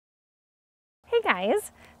Hey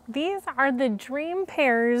guys, these are the Dream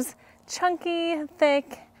Pairs chunky,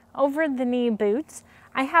 thick, over-the-knee boots.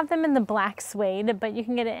 I have them in the black suede, but you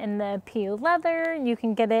can get it in the PU leather. You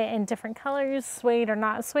can get it in different colors, suede or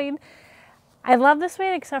not suede. I love the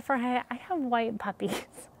suede except for I have white puppies.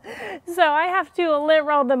 So I have to lint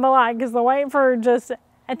roll them a lot because the white fur just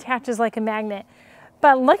attaches like a magnet.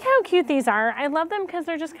 But look how cute these are. I love them because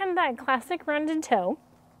they're just kind of that classic rounded toe.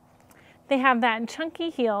 They have that chunky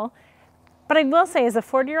heel. But I will say, as a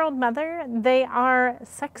 40-year-old mother, they are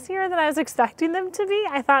sexier than I was expecting them to be.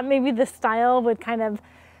 I thought maybe the style would kind of,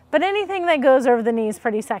 but anything that goes over the knee is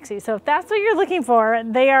pretty sexy. So if that's what you're looking for,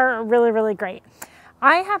 they are really, really great.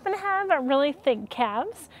 I happen to have really thick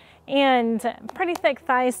calves and pretty thick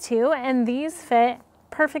thighs too, and these fit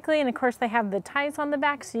perfectly. And of course they have the ties on the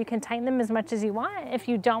back, so you can tighten them as much as you want if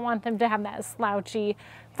you don't want them to have that slouchy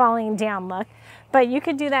falling down look, but you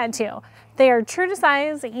could do that too. They are true to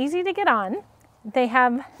size, easy to get on. They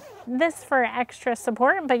have this for extra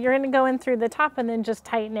support, but you're going to go in through the top and then just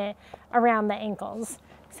tighten it around the ankles.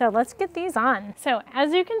 So let's get these on. So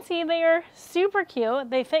as you can see, they are super cute.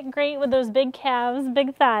 They fit great with those big calves,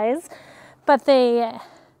 big thighs, but they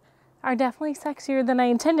are definitely sexier than I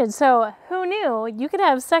intended. So who knew you could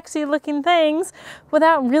have sexy looking things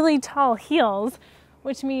without really tall heels,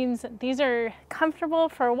 which means these are comfortable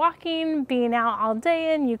for walking, being out all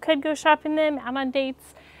day, and you could go shopping them out on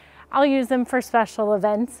dates. I'll use them for special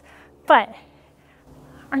events, but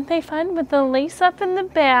aren't they fun with the lace up in the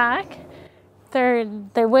back?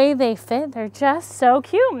 The way they fit, they're just so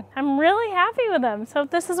cute. I'm really happy with them. So if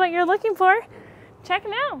this is what you're looking for, check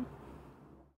them out.